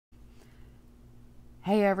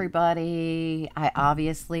Hey everybody, I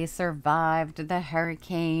obviously survived the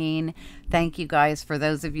hurricane. Thank you guys for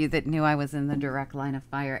those of you that knew I was in the direct line of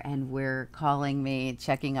fire and were calling me,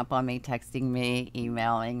 checking up on me, texting me,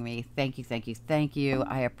 emailing me. Thank you, thank you, thank you.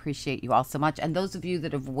 I appreciate you all so much. And those of you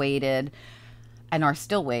that have waited and are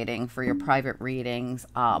still waiting for your private readings,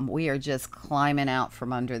 we are just climbing out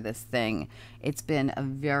from under this thing. It's been a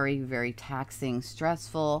very, very taxing,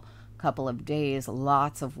 stressful couple of days.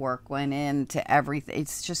 Lots of work went into everything.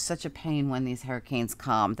 It's just such a pain when these hurricanes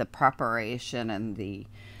come. The preparation and the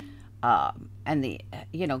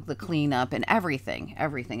the cleanup and everything.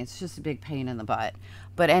 It's just a big pain in the butt.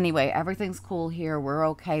 But anyway, everything's cool here. We're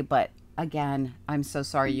okay. But again, I'm so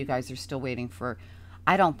sorry you guys are still waiting for.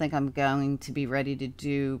 I don't think I'm going to be ready to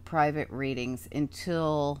do private readings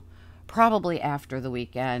until probably after the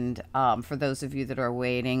weekend, for those of you that are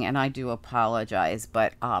waiting, and I do apologize,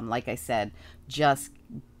 but like I said, just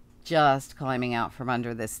climbing out from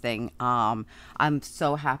under this thing. I'm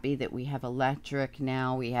so happy that we have electric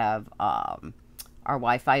now. We have our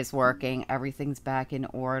Wi-Fi is working, everything's back in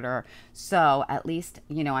order, so at least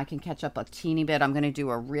I can catch up a teeny bit. I'm going to do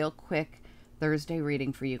a real quick Thursday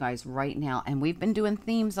reading for you guys right now, and we've been doing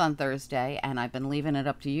themes on Thursday, and I've been leaving it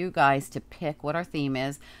up to you guys to pick what our theme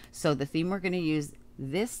is. So the theme we're going to use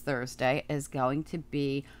this Thursday is going to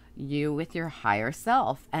be you with your higher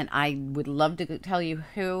self, and I would love to tell you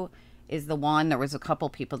who is the one. There was a couple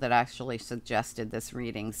people that actually suggested this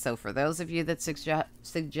reading, so for those of you that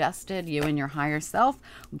suggested you and your higher self,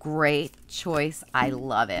 great choice. I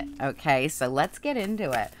love it. Okay, so let's get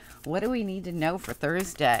into it. What do we need to know for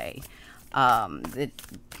Thursday?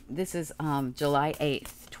 This is July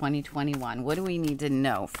 8th, 2021. What do we need to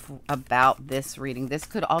know about this reading? This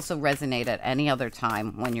could also resonate at any other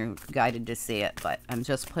time when you're guided to see it, but I'm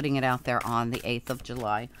just putting it out there on the 8th of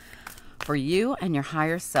July. For you and your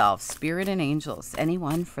higher self, spirit and angels,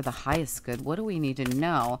 anyone for the highest good, what do we need to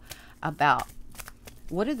know about?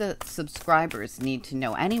 What do the subscribers need to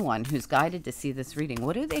know? Anyone who's guided to see this reading,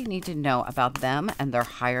 what do they need to know about them and their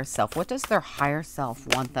higher self? What does their higher self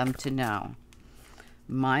want them to know?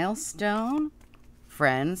 Milestone,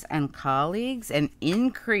 friends and colleagues, an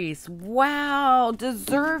increase. Wow,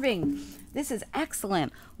 deserving. This is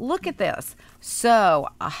excellent. Look at this. So,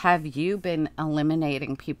 have you been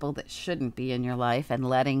eliminating people that shouldn't be in your life and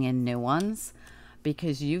letting in new ones?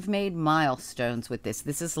 Because you've made milestones with this.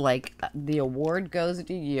 This is like the award goes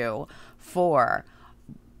to you for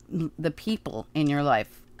the people in your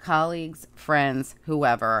life, colleagues, friends,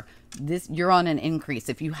 whoever. You're on an increase.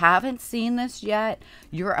 If you haven't seen this yet,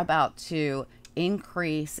 you're about to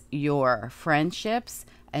increase your friendships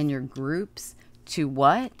and your groups to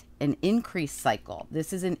what? An increase cycle.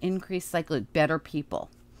 This is an increase cycle of better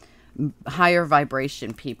people, higher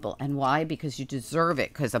vibration people. And why? Because you deserve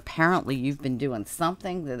it, because apparently you've been doing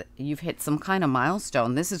something, that you've hit some kind of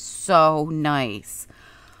milestone. This is so nice.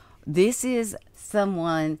 This is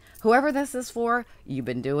someone, whoever this is for, you've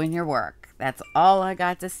been doing your work. That's all I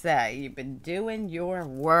got to say. You've been doing your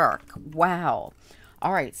work. Wow.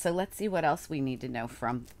 All right, so let's see what else we need to know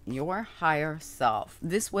from your higher self.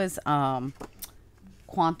 This was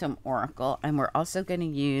Quantum Oracle, and we're also going to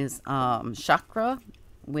use Chakra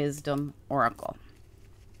Wisdom Oracle.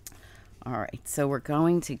 All right, so we're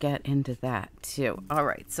going to get into that too. All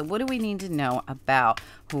right, so what do we need to know about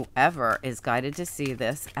whoever is guided to see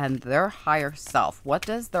this and their higher self? What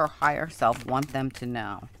does their higher self want them to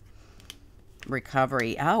know?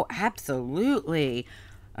 Recovery. Oh, absolutely.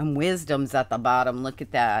 And wisdom's at the bottom. Look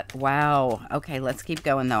at that. Wow. Okay, let's keep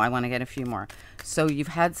going though. I want to get a few more. So you've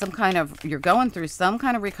had some kind of, you're going through some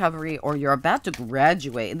kind of recovery, or you're about to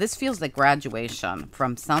graduate. This feels like graduation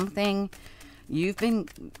from something you've been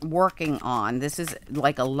working on. This is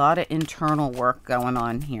like a lot of internal work going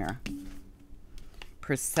on here.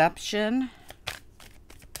 Perception.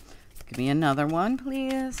 Give me another one,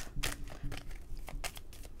 please.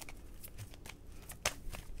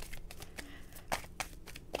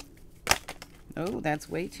 Oh, that's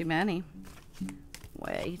way too many.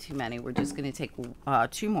 Way too many. We're just going to take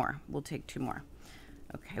two more. We'll take two more.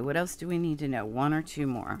 Okay, what else do we need to know? One or two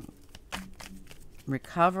more.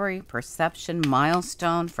 Recovery, perception,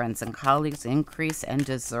 milestone, friends and colleagues, increase, and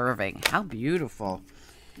deserving. How beautiful.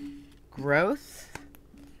 Growth,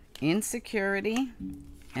 insecurity,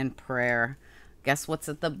 and prayer. Guess what's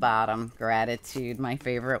at the bottom? Gratitude, my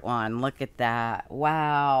favorite one. Look at that.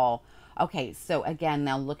 Wow. Okay, so again,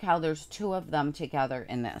 now look how there's two of them together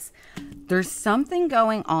in this. There's something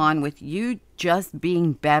going on with you just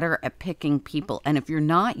being better at picking people. And if you're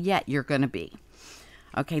not yet, you're going to be.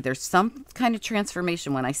 Okay, there's some kind of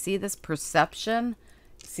transformation. When I see this perception,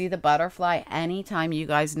 See the butterfly? Anytime, you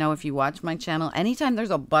guys know if you watch my channel, anytime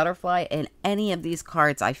there's a butterfly in any of these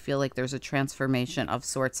cards, I feel like there's a transformation of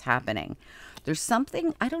sorts happening. There's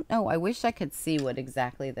something, I don't know, I wish I could see what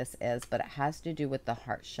exactly this is, but it has to do with the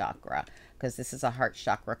heart chakra, because this is a heart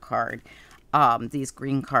chakra card. These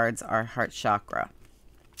green cards are heart chakra.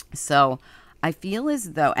 So I feel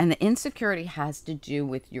as though, and the insecurity has to do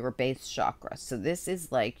with your base chakra. So this is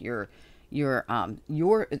like your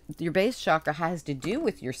base chakra has to do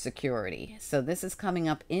with your security. So this is coming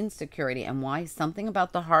up, insecurity, and why something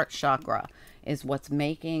about the heart chakra is what's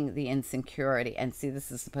making the insecurity. And see,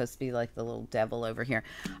 this is supposed to be like the little devil over here.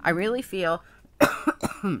 I really feel,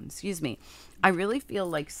 excuse me, I really feel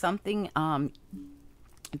like something,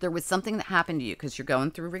 there was something that happened to you because you're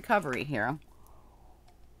going through recovery here.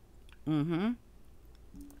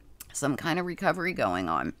 Some kind of recovery going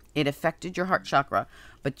on. It affected your heart chakra,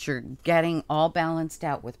 but you're getting all balanced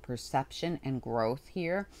out with perception and growth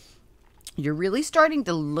here. You're really starting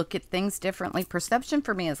to look at things differently. Perception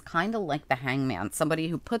for me is kind of like the hangman, somebody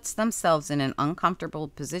who puts themselves in an uncomfortable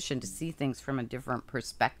position to see things from a different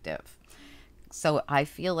perspective. So I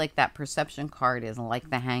feel like that perception card is like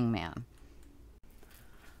the hangman.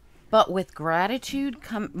 But with gratitude,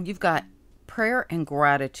 you've got prayer and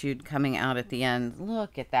gratitude coming out at the end.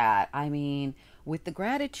 Look at that. I mean, with the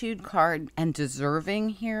gratitude card and deserving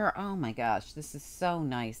here, oh my gosh, this is so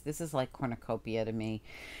nice. This is like cornucopia to me.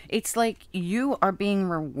 It's like you are being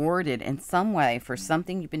rewarded in some way for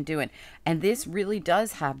something you've been doing. And this really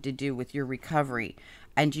does have to do with your recovery.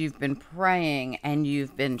 And you've been praying and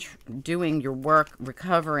you've been doing your work,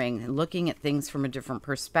 recovering, looking at things from a different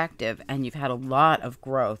perspective. And you've had a lot of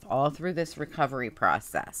growth all through this recovery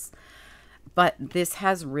process. But this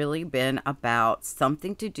has really been about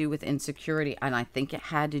something to do with insecurity. And I think it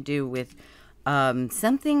had to do with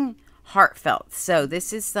something heartfelt. So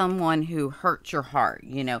this is someone who hurt your heart,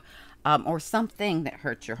 you know, or something that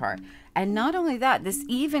hurt your heart. And not only that, this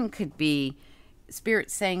even could be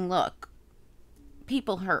Spirit saying, look,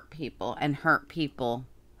 people hurt people, and hurt people,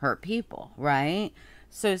 right?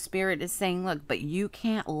 So Spirit is saying, look, but you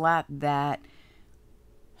can't let that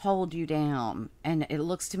hold you down. And it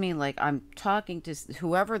looks to me like I'm talking to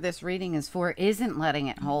whoever this reading is for isn't letting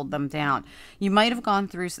it hold them down. You might have gone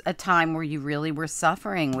through a time where you really were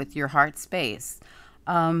suffering with your heart space.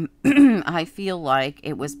 I feel like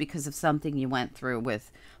it was because of something you went through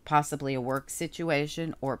with possibly a work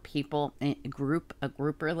situation or people, a group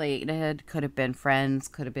related, could have been friends,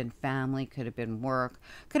 could have been family, could have been work,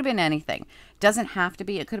 could have been anything. Doesn't have to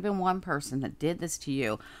be. It could have been one person that did this to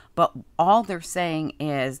you. But all they're saying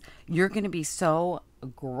is you're going to be so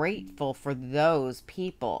grateful for those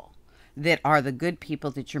people that are the good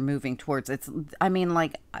people that you're moving towards. It's, I mean,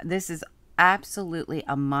 like, this is absolutely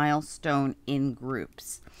a milestone in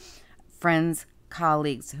groups. Friends,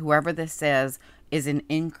 colleagues, whoever this is an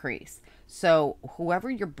increase. So whoever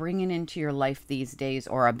you're bringing into your life these days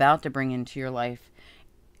or about to bring into your life,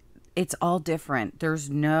 it's all different. There is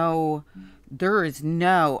no,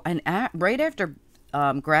 and right after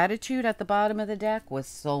gratitude at the bottom of the deck was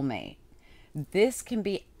soulmate. This can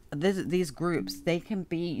be, these groups, they can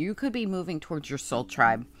be, you could be moving towards your soul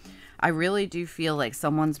tribe. I really do feel like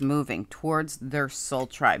someone's moving towards their soul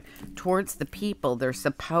tribe, towards the people they're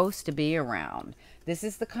supposed to be around. This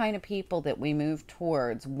is the kind of people that we move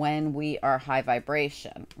towards when we are high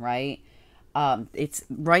vibration, right? It's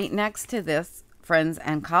right next to this, friends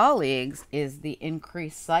and colleagues, is the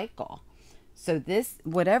increased cycle. So this,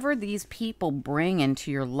 whatever these people bring into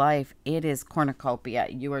your life, it is cornucopia.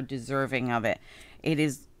 You are deserving of it. It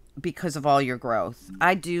is because of all your growth.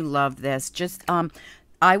 I do love this. Just,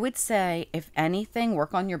 I would say, if anything,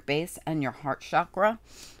 work on your base and your heart chakra.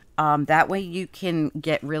 That way you can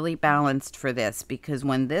get really balanced for this. Because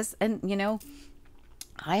when this, and you know,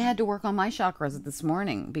 I had to work on my chakras this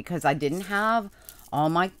morning because I didn't have all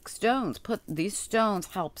my stones. These stones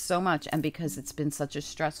help so much. And because it's been such a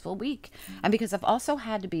stressful week. And because I've also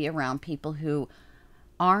had to be around people who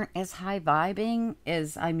aren't as high vibing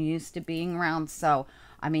as I'm used to being around. So,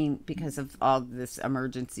 I mean, because of all this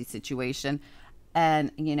emergency situation.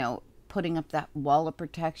 And, you know, putting up that wall of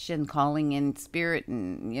protection, calling in Spirit,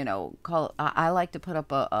 and, you know, I like to put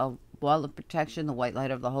up a wall of protection, the white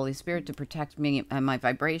light of the Holy Spirit, to protect me and my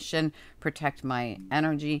vibration, protect my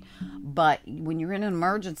energy. But when you're in an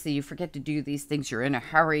emergency, you forget to do these things. You're in a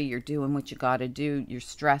hurry. You're doing what you got to do. You're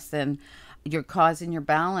stressing. You're causing your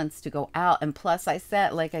balance to go out. And plus,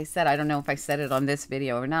 like I said, I don't know if I said it on this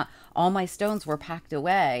video or not, all my stones were packed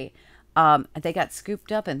away. They got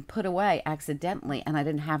scooped up and put away accidentally, and I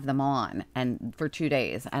didn't have them on and for 2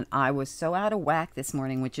 days. And I was so out of whack this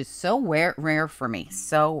morning, which is so rare for me.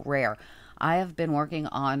 So rare. I have been working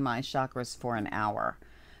on my chakras for an hour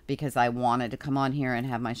because I wanted to come on here and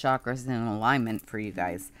have my chakras in alignment for you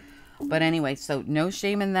guys. But anyway, so no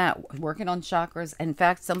shame in that, working on chakras. In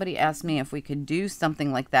fact, somebody asked me if we could do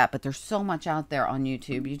something like that, but there's so much out there on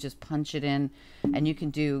YouTube. You just punch it in and you can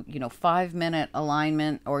do, 5-minute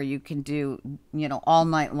alignment, or you can do, all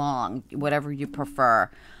night long, whatever you prefer.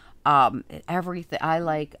 Everything. I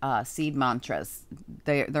like seed mantras.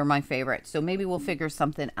 They're my favorite. So maybe we'll figure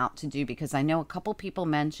something out to do, because I know a couple people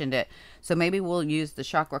mentioned it. So maybe we'll use the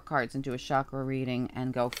chakra cards and do a chakra reading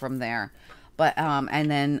and go from there. But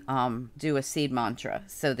and then do a seed mantra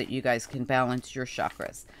so that you guys can balance your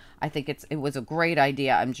chakras. I think it was a great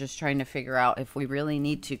idea. I'm just trying to figure out if we really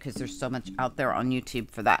need to, because there's so much out there on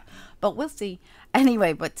YouTube for that. But we'll see.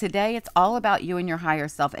 Anyway, but today it's all about you and your higher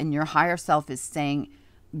self, and your higher self is saying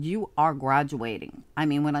you are graduating. I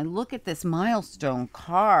mean, when I look at this milestone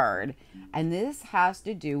card, and this has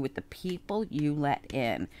to do with the people you let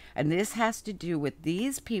in, and this has to do with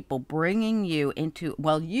these people bringing you into,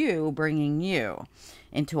 you bringing you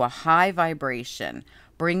into a high vibration,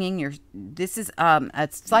 bringing this is a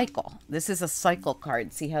cycle. This is a cycle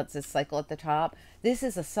card. See how it says cycle at the top? This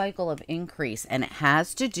is a cycle of increase, and it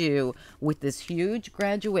has to do with this huge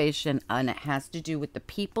graduation, and it has to do with the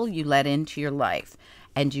people you let into your life.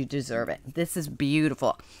 And you deserve it. This is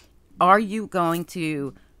beautiful. Are you going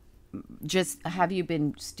to have you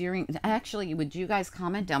been steering? Actually, would you guys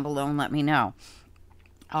comment down below and let me know?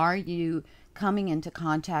 Are you coming into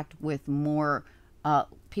contact with more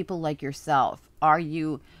people like yourself? Are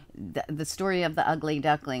you the story of the ugly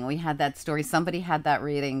duckling? We had that story. Somebody had that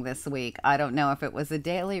reading this week. I don't know if it was a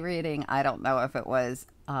daily reading. I don't know if it was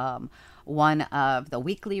one of the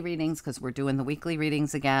weekly readings, because we're doing the weekly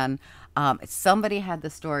readings again. Somebody had the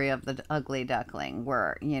story of the ugly duckling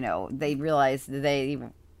where, they realized they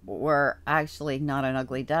were actually not an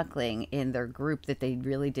ugly duckling in their group that they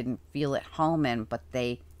really didn't feel at home in, but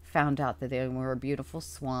they found out that they were a beautiful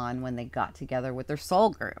swan when they got together with their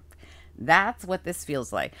soul group. That's what this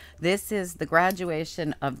feels like. This is the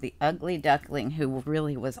graduation of the ugly duckling who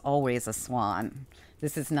really was always a swan.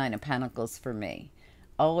 This is 9 of Pentacles for me.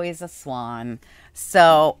 Always a swan.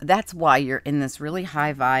 So that's why you're in this really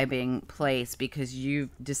high vibing place, because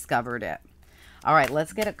you've discovered it. All right,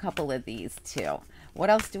 let's get a couple of these too.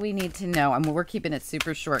 What else do we need to know? We're keeping it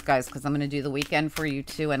super short, guys, because I'm going to do the weekend for you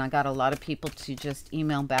too. And I got a lot of people to just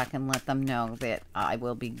email back and let them know that I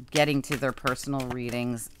will be getting to their personal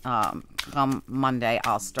readings. Come Monday,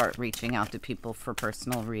 I'll start reaching out to people for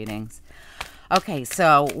personal readings. Okay,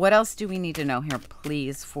 so what else do we need to know here,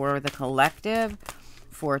 please, for the collective?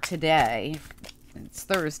 For today, it's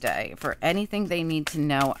Thursday, for anything they need to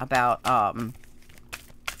know about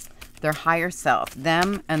their higher self,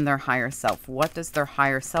 them and their higher self. What does their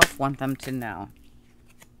higher self want them to know?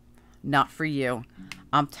 Not for you.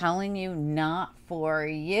 I'm telling you, not for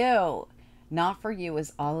you. Not for you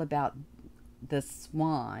is all about the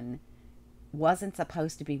swan. Wasn't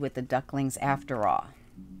supposed to be with the ducklings after all.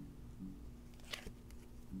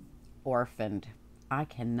 Orphaned. I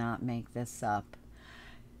cannot make this up.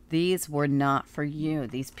 These were not for you.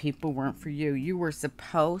 These people weren't for you. You were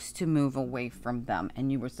supposed to move away from them,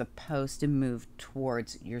 and you were supposed to move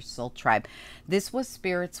towards your soul tribe. This was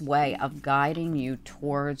Spirit's way of guiding you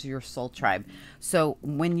towards your soul tribe. So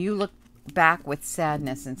when you look back with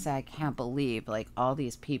sadness and say, I can't believe, like, all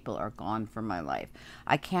these people are gone from my life.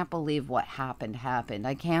 I can't believe what happened.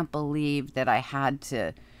 I can't believe that I had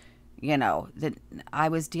to, that I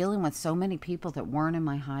was dealing with so many people that weren't in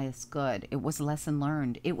my highest good. It was a lesson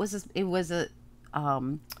learned. It was a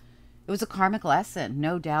karmic lesson,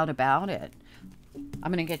 no doubt about it.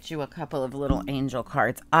 I'm going to get you a couple of little angel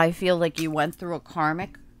cards. I feel like you went through a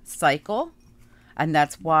karmic cycle, and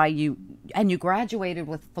that's why you graduated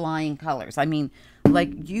with flying colors. I mean,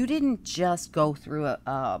 like, you didn't just go through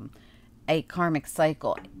a karmic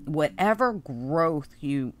cycle. Whatever growth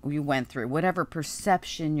you went through, whatever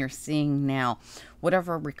perception you're seeing now,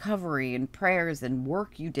 whatever recovery and prayers and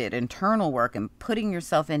work you did, internal work, and putting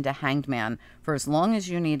yourself into Hanged Man for as long as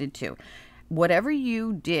you needed to, whatever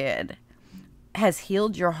you did has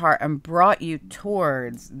healed your heart and brought you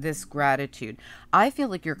towards this gratitude. I feel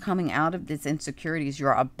like you're coming out of these insecurities.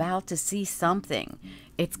 You're about to see something.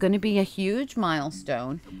 It's going to be a huge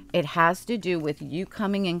milestone. It has to do with you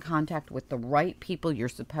coming in contact with the right people you're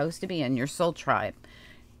supposed to be in your soul tribe.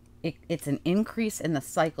 It's an increase in the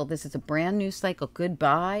cycle. This is a brand new cycle.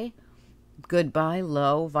 Goodbye. Goodbye,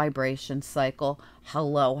 low vibration cycle.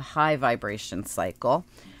 Hello, high vibration cycle.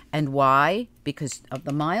 And why? Because of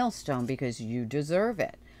the milestone, because you deserve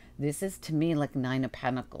it. This is to me like Nine of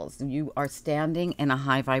Pentacles. You are standing in a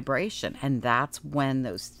high vibration, and that's when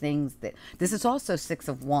those things that, this is also Six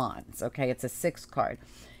of Wands, okay? It's a 6 card.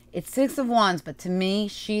 It's Six of Wands, but to me,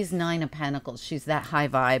 she's Nine of Pentacles. She's that high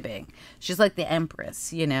vibing. She's like the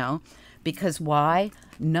Empress, you know? Because why?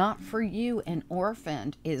 Not for you and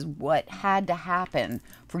orphaned is what had to happen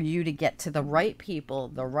for you to get to the right people,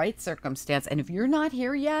 the right circumstance. And if you're not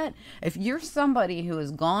here yet, if you're somebody who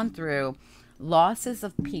has gone through losses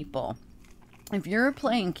of people, if you're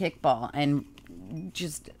playing kickball and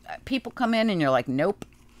just people come in and you're like, nope,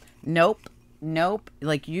 nope, nope,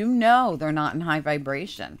 like, you know, they're not in high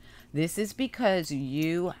vibration. This is because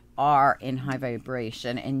you are in high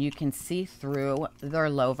vibration and you can see through their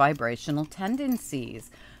low vibrational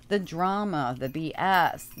tendencies, the drama, the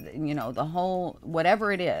BS, you know, the whole,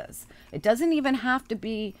 whatever it is. It doesn't even have to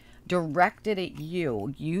be directed at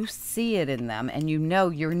you. You see it in them and you know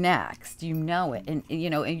you're next. You know it. And, you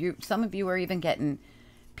know, and you, some of you are even getting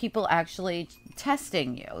people actually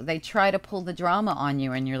testing you. They try to pull the drama on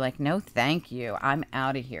you and you're like, no, thank you. I'm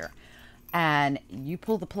out of here. And you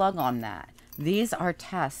pull the plug on that. These are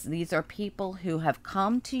tests. These are people who have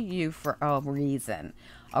come to you for a reason,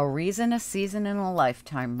 a season, and a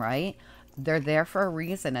lifetime, right? They're there for a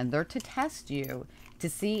reason, and they're to test you to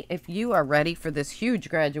see if you are ready for this huge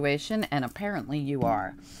graduation, and apparently you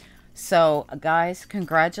are. So, guys,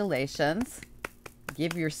 congratulations.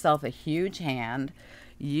 Give yourself a huge hand.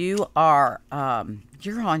 You are,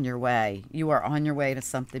 you're on your way. You are on your way to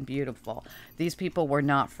something beautiful. These people were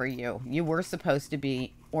not for you. You were supposed to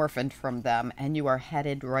be orphaned from them, and you are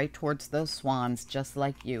headed right towards those swans just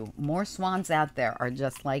like you. More swans out there are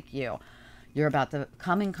just like you. You're about to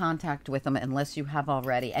come in contact with them unless you have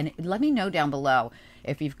already. And let me know down below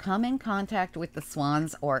if you've come in contact with the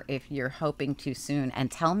swans or if you're hoping to soon.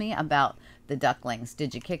 And tell me about the ducklings.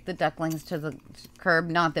 Did you kick the ducklings to the curb?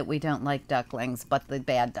 Not that we don't like ducklings, but the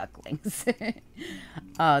bad ducklings.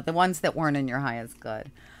 The ones that weren't in your highest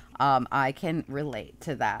good. I can relate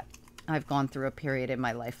to that. I've gone through a period in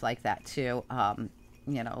my life like that too.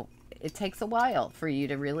 You know, it takes a while for you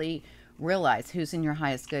to really realize who's in your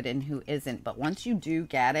highest good and who isn't, but once you do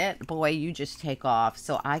get it, boy, you just take off.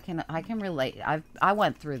 So I can relate. I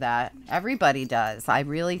went through that. Everybody does. I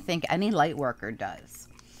really think any light worker does.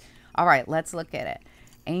 All right, let's look at it.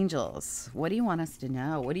 Angels, what do you want us to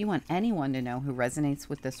know? What do you want anyone to know who resonates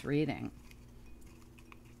with this reading?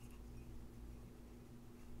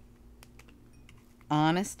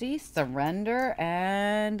 Honesty, surrender,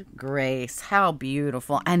 and grace. How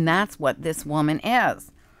beautiful. And that's what this woman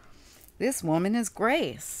is. This woman is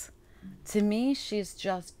grace. To me, she's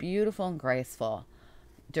just beautiful and graceful,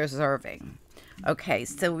 deserving. Okay,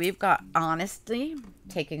 so we've got honesty,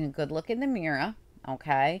 taking a good look in the mirror,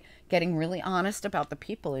 okay? Getting really honest about the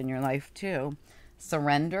people in your life, too.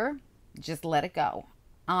 Surrender, just let it go.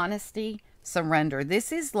 Honesty, surrender.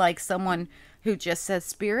 This is like someone who just says,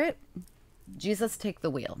 Spirit, Jesus, take the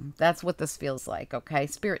wheel. That's what this feels like, okay?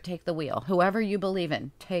 Spirit, take the wheel. Whoever you believe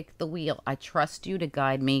in, take the wheel. I trust you to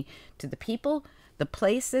guide me to the people, the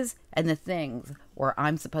places, and the things where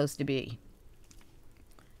I'm supposed to be.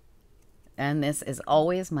 And this is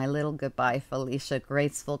always my little goodbye, Felicia,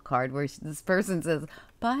 graceful card where this person says,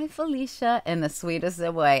 bye, Felicia, in the sweetest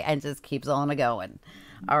of way and just keeps on going.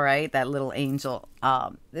 All right, that little angel.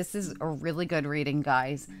 This is a really good reading,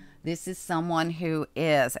 guys. This is someone who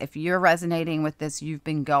is, if you're resonating with this, you've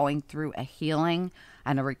been going through a healing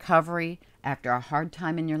and a recovery after a hard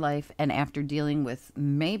time in your life and after dealing with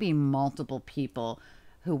maybe multiple people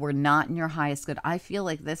who were not in your highest good. I feel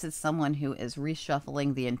like this is someone who is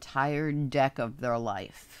reshuffling the entire deck of their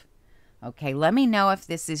life. Okay, let me know if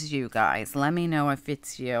this is you, guys. Let me know if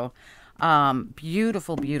it's you.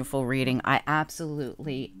 Beautiful, beautiful reading. I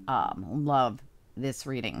absolutely love this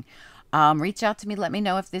reading. Reach out to me. Let me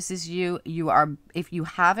know if this is you. If you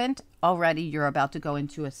haven't already, you're about to go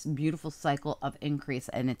into a beautiful cycle of increase,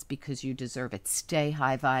 and it's because you deserve it. Stay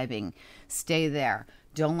high vibing. Stay there.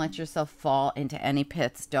 Don't let yourself fall into any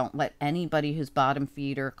pits. Don't let anybody who's bottom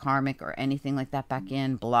feeder, karmic, or anything like that back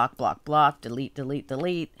in. Block, block, block, delete, delete,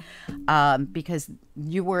 delete. Because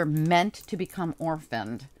you were meant to become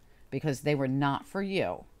orphaned because they were not for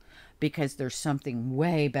you. Because there's something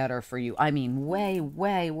way better for you. I mean, way,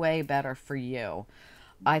 way, way better for you.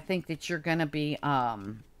 I think that you're going to be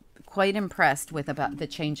quite impressed with about the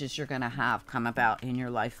changes you're going to have come about in your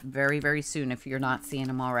life very, very soon if you're not seeing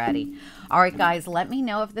them already. All right, guys, let me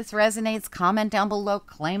know if this resonates. Comment down below.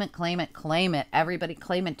 Claim it, claim it, claim it. Everybody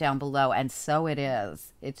claim it down below. And so it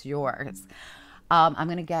is. It's yours. I'm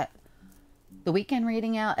going to get the weekend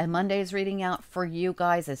reading out and Monday's reading out for you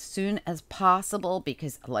guys as soon as possible,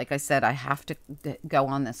 because like I said, I have to go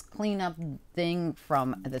on this cleanup thing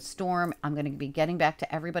from the storm. I'm going to be getting back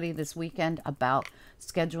to everybody this weekend about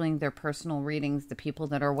scheduling their personal readings. The people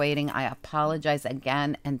that are waiting, I apologize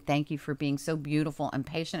again, and thank you for being so beautiful and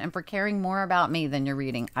patient and for caring more about me than you're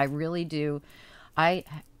reading. I really do. I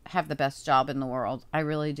have the best job in the world. I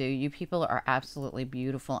really do. You people are absolutely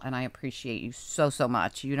beautiful, and I appreciate you so, so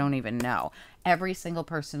much. You don't even know. Every single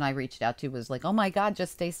person I reached out to was like, oh my God,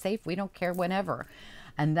 just stay safe. We don't care whenever.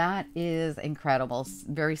 And that is incredible.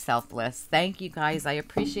 Very selfless. Thank you guys. I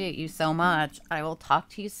appreciate you so much. I will talk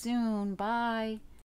to you soon. Bye.